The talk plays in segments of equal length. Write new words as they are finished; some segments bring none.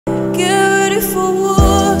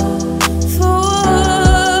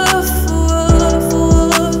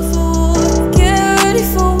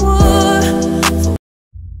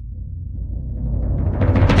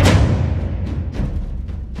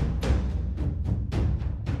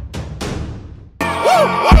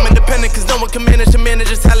no one can manage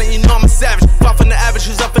his talent, you know I'm a savage. Far from the average,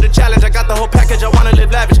 who's up for the challenge? I got the whole package, I wanna live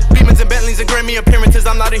lavish. Beamers and Bentleys and Grammy appearances,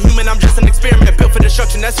 I'm not a human, I'm just an experiment. Built for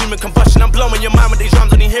destruction, that's human combustion. I'm blowing your mind with these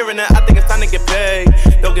drums when you hearing it. I think it's time to get paid,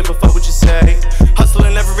 don't give a fuck what you say.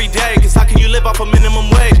 Hustling every day, cause how can you live off a minimum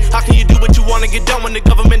wage? How can you do what you wanna get done when the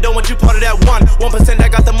government don't want you part of that 1%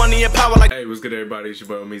 that got the money and power like. Hey, what's good everybody, it's your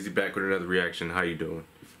boy omeezy back with another reaction. How you doing?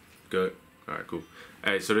 Good? Alright, cool.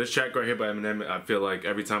 Hey, so this track right here by Eminem, I feel like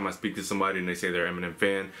every time I speak to somebody and they say they're an Eminem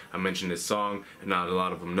fan, I mention this song, and not a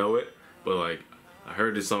lot of them know it. But like, I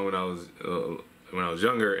heard this song when I was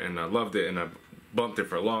younger, and I loved it, and I bumped it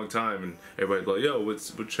for a long time, and everybody's like, "Yo,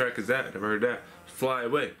 what track is that? Never heard that." Fly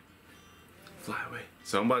Away, Fly Away.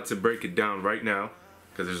 So I'm about to break it down right now,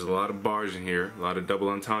 because there's a lot of bars in here, a lot of double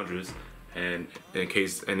entendres, and in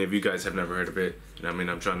case any of you guys have never heard of it, you know what I mean,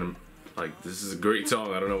 I'm trying to. Like, this is a great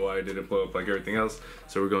song. I don't know why it didn't blow up like everything else.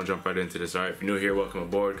 So we're gonna jump right into this. Alright, if you're new here, welcome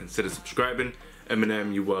aboard. Consider subscribing.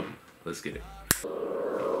 Eminem, you up. Let's get it.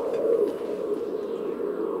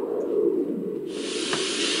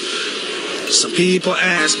 Some people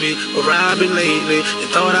ask me where I've been lately. They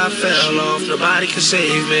thought I fell off, nobody can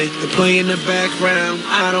save me. They play in the background,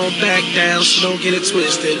 I don't back down, so don't get it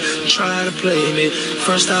twisted. Try to play me.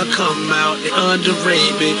 First I'll come out, they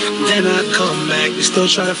underrate me. Then I come back, they still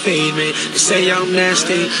try to fade me. They say I'm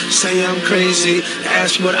nasty, say I'm crazy. They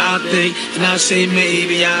ask me what I think, and I say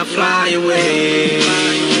maybe I'll fly away.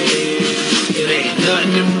 It ain't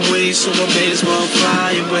nothing in my way, so I may as well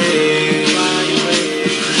fly away.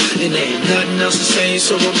 And ain't nothing else to say,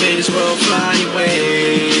 so I may as well fly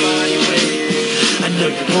away. I know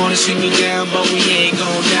you wanna see me down, but we ain't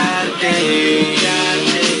gon' die today.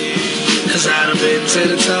 Cause I done been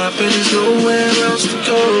to the top and there's nowhere else to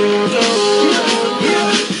go.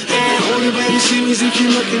 And the only way to see me is if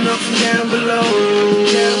you're looking up from down below.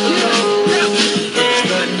 There's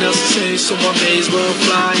nothing else to say, so I may as well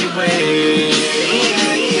fly away.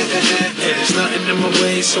 There's nothing in my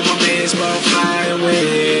way, so I may as well fly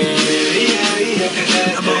away.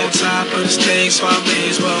 I'm on top of this thing, so I may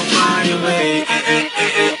as well fly away.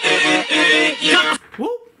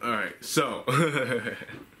 Alright, so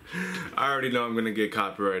I already know I'm gonna get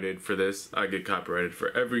copyrighted for this. I get copyrighted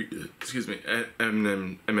for every, excuse me,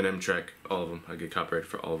 Eminem track, all of them. I get copyrighted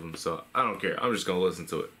for all of them, so I don't care. I'm just gonna listen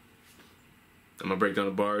to it. I'm gonna break down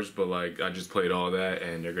the bars, but like, I just played all that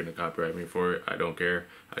and they're gonna copyright me for it. I don't care.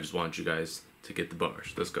 I just want you guys to get the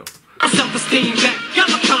bars. Let's go. Self-esteem back, got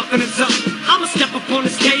my confidence up. I'ma step up on the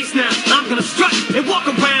stage now. I'm gonna strut and walk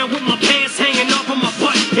around with my pants hanging off of my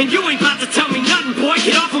butt. And you ain't about to tell me nothing, boy.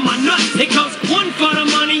 Get off of my nuts. It goes 1 for the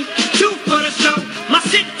money, 2 for the show. My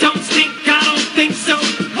shit don't stink, I don't think so.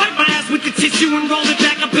 Wipe my ass with the tissue and roll it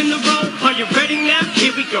back up in the row. Are you ready now?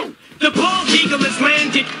 Here we go. The bald eagle has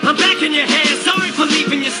landed. I'm back in your hair. Sorry for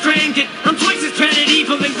leaving you stranded. I'm twice as dreaded,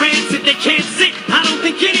 evil and rancid. They can't sit. I don't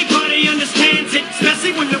think anybody understands it.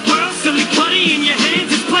 Especially when the world's silly putty in your hands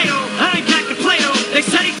is Play-Doh. I ain't back to Play-Doh. They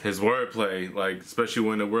say his wordplay, like, especially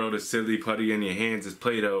when the world is silly putty in your hands is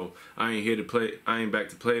Play-Doh. I ain't here to play. I ain't back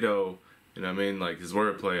to Play-Doh. You know what I mean? Like, his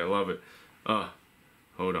wordplay, I love it.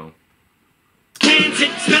 Hold on.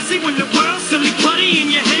 Especially when the world's silly putty in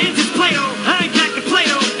your hands is Play-Doh. I ain't back to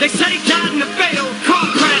Play-Doh. They said he died in a fatal car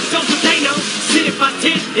crash, so they know. Shit, if I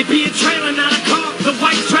did, it'd be a trailer, not a car. The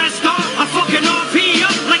white trash star, I fucking RV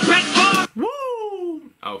up like Brett Favre. Woo!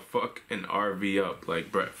 I'll fuck an RV up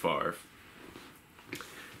like Brett Favre.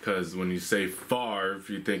 Cause when you say Favre,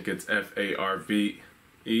 you think it's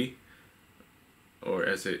F-A-R-V-E or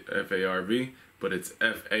F-A-R-V, but it's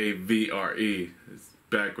F-A-V-R-E. It's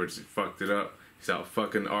backwards. You fucked it up. He's out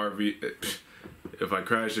fucking RV. If I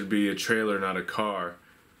crash, it'd be a trailer, not a car.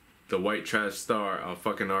 The white trash star, I'll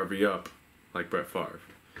fucking RV up like Brett Favre.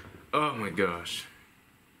 Oh my gosh.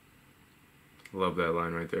 Love that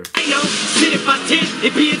line right there. I know, shit, if I did,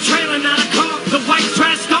 it'd be a trailer, not a car. The white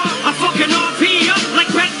trash star, I fucking RV up like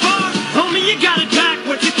Brett Favre. Homie, you got it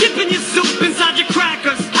backwards. You're dipping your soup inside your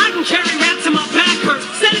crackers. I can carry rats in my back hurts.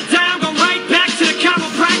 Set it down, go right back to the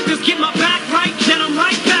chiropractors. Get my back right, then I'm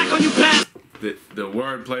right back on you back. The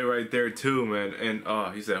wordplay right there too, man. And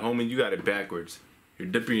he said, homie, you got it backwards. You're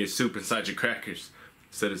dipping your soup inside your crackers.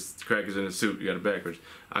 Instead of crackers in the soup, you got it backwards.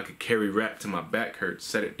 I could carry rap till my back hurts.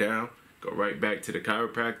 Set it down, go right back to the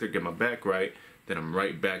chiropractor, get my back right, then I'm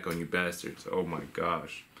right back on you bastards. Oh my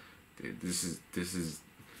gosh. Dude, this is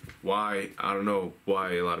why, I don't know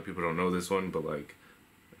why a lot of people don't know this one, but like,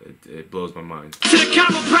 it blows my mind. To the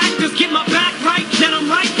chiropractors, get my back right, then I'm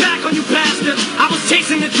right back on you bastards. I was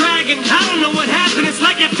chasing the dragon, I don't know what happened. It's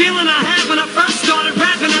like that feeling I had when I first started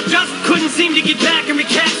rapping. I just couldn't seem to get back and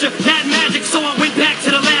recapture that magic, so I went back to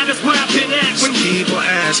the lab. That's where I've been at. Some people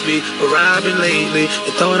ask me where I've been lately.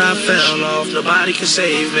 You thought I fell off, nobody can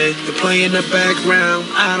save me. You play in the background,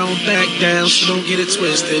 I don't back down, so don't get it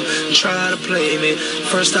twisted. Try to play me.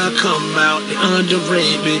 First I come out, they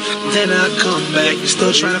underrate me. Then I come back, you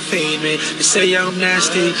still trying to fade me. You say I'm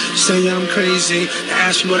nasty, you say I'm crazy. You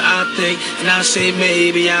ask me what I think, and I say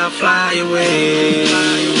maybe I'll fly away.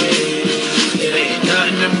 It ain't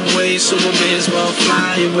nothing in my way, so I may as well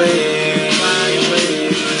fly away.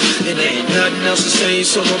 It ain't nothing else to say,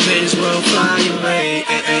 so I may as well fly away.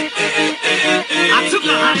 I took a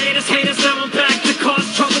hiatus, haters, now I'm back to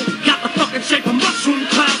cause trouble. Got the fucking shape of mushroom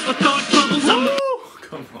clouds for thought bubbles.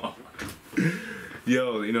 Come on.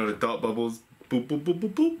 Yo, you know the thought bubbles, boop, boop, boop,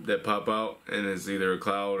 boop, boop, that pop out, and it's either a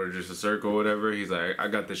cloud or just a circle or whatever. He's like, I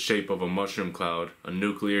got the shape of a mushroom cloud, a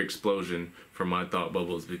nuclear explosion for my thought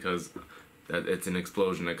bubbles, because it's an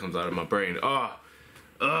explosion that comes out of my brain.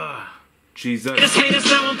 Jesus. Haters,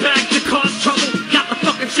 now I'm back to cause trouble. Got the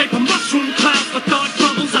fucking shape of mushroom clouds for thought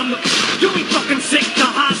bubbles. You ain't fucking sick, the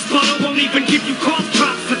hospital won't even give you cough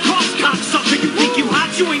drops. The cough cocksucker, you think you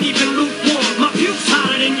hot, you ain't even lukewarm. My puke's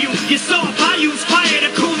hotter than you. You saw if I use fire to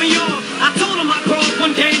cool me off. I told him I'd grow up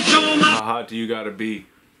one day and show him how hot do you gotta be?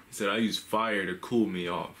 He said, I use fire to cool me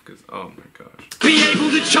off, because, oh my gosh. Be able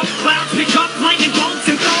to choke clouds, pick up lightning bolts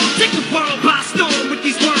and throw. Take the world by storm with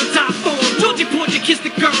these words I form. Told you, boy, you kiss the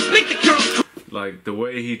girls, make the girls. Like, the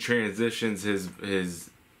way he transitions his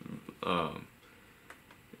I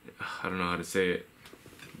don't know how to say it,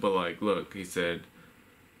 but like, look, he said,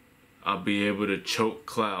 I'll be able to choke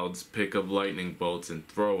clouds, pick up lightning bolts, and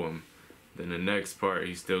throw them. Then the next part,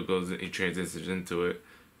 he still goes, he transitions into it,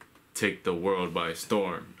 take the world by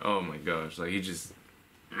storm. Oh my gosh, like he just,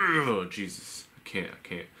 oh Jesus, I can't.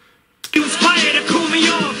 Use fire to cool me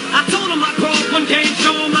off. I told him I'd grow up one day and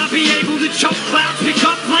show him I'll be able to choke clouds, pick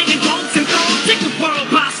up lightning bolts, and throw. Take the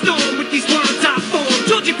world by storm with these words I form.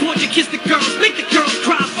 Told you, boy, you kiss the girls, make the girls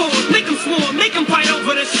cry for it. Make them swarm, make them fight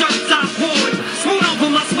over the shirts I've worn. Smooth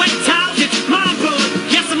over my sweat towels, it's mind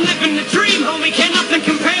blowing. Yes, I'm living the dream, homie, can't nothing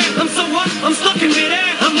compare. I'm so what? I'm stuck in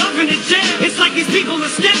midair, I'm loving it, yeah. It's like these people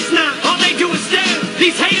are steps now, all they do is stare.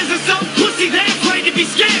 These haters are so pussy, they're afraid to be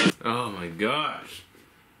scared. Oh my gosh.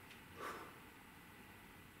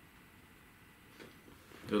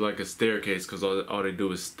 They're like a staircase because all they do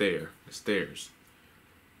is stare. The stairs.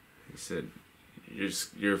 He said,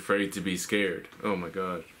 you're afraid to be scared. Oh my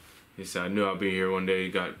gosh. He said, I knew I'd be here one day.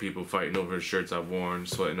 You got people fighting over the shirts I've worn,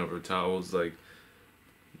 sweating over towels. Like,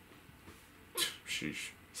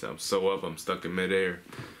 sheesh. He said, I'm so up, I'm stuck in midair.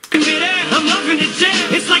 I'm loving it,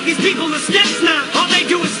 yeah. It's like these people are steps now. All they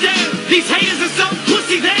do is stare. These haters are so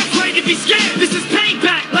pussy, they're afraid to be scared. This is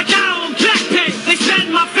payback, like I own back pay. They spat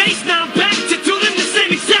in my face, now I'm back to do them the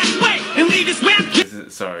same exact way. And leave this rap.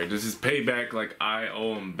 This is payback, like I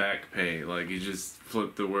owe him back pay. Like he just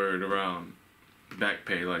flipped the word around. Back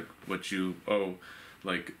pay, like what you owe.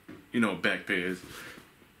 Like, you know what back pay is.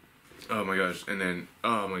 Oh my gosh. And then,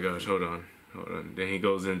 oh my gosh, hold on. Then he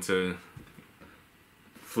goes into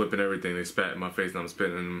flipping everything. They spat in my face, and I'm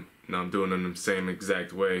spitting them. Now I'm doing them the same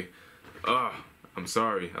exact way. I'm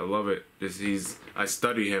sorry. I love it. I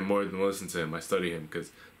study him more than listen to him. I study him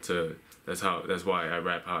that's why I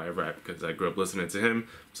rap how I rap, because I grew up listening to him.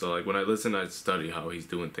 So like when I listen, I study how he's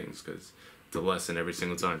doing things, because it's a lesson every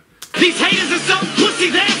single time. These haters are so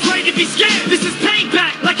pussy, they're afraid to be scared. This is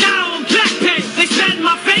payback, like I own back pay. They spat in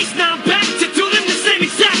my face, now I'm back to do them the same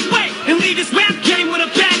exact way. And leave this rap game with a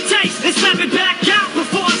bad taste. And slap it back out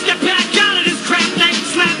before I step back out of this crap. They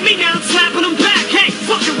slap me now, I'm slapping them back. Hey,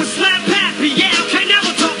 fucking with slap happy, yeah, okay, now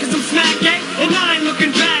we're talking some smack, eh? And I ain't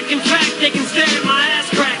looking back, in fact, they can stare at my ass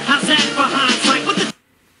crack. How's that for hindsight? What the?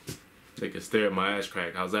 They can stare at my ass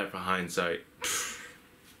crack. How's that for hindsight?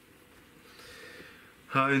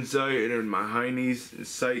 Hindsight and my heinies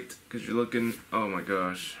sight, because you're looking, oh my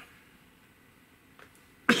gosh.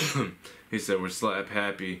 He said we're slap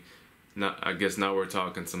happy. I guess now we're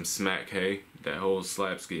talking some smack, hey? That whole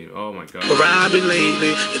slap scheme. Oh my god. Where I've been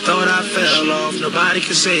lately, you thought I fell off, nobody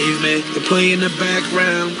can save me. You play in the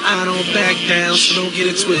background, I don't back down, so don't get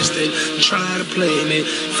it twisted. Try to play me.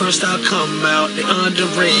 First I come out, they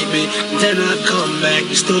underrate me. Then I come back,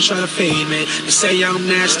 you still try to fade me. You say I'm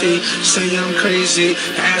nasty, say I'm crazy.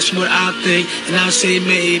 Ask me what I think, and I say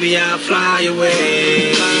maybe I'll fly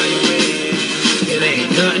away. It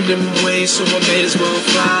ain't nothing in my way, so I may as well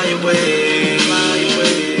fly away.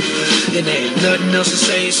 It ain't nothing else to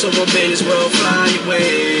say, so I may as well fly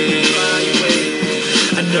away.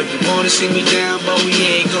 I know you wanna see me down, but we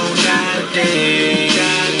ain't gon' die today.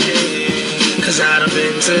 Cause I done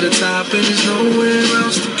been to the top and there's nowhere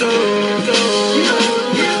else to go.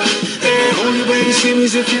 And the only way can't see me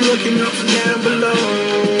if you're looking up from down below.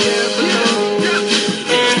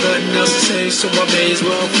 There's nothing else to say, so I may as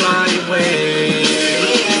well fly away.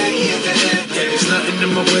 There's nothing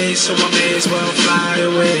in my way, so I may as well fly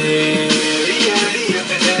away.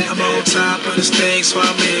 I'm on top of the stage, so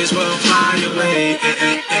I may as well fly away.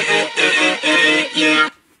 Yeah.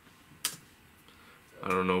 I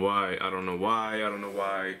don't know why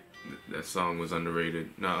that song was underrated.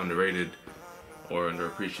 Not underrated or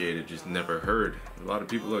underappreciated, just never heard. A lot of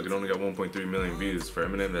people, look, it only got 1.3 million views. For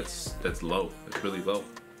Eminem, that's low. That's really low.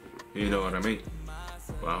 You know what I mean?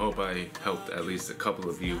 Well, I hope I helped at least a couple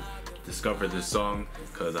of you discover this song,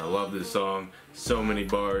 because I love this song. So many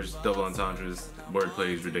bars, double entendres,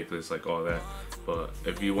 wordplay is ridiculous, like all that. But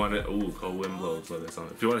if you want to, Cold Wind Blows, love that song.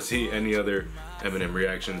 If you want to see any other Eminem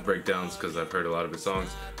reactions, breakdowns, because I've heard a lot of his songs,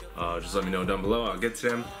 just let me know down below. I'll get to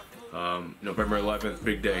them. November 11th,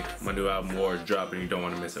 big day. My new album War is dropping. You don't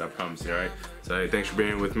want to miss it, I promise you, alright? So hey, thanks for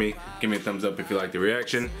being with me. Give me a thumbs up if you like the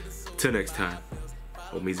reaction. Till next time,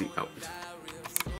 omeezy out.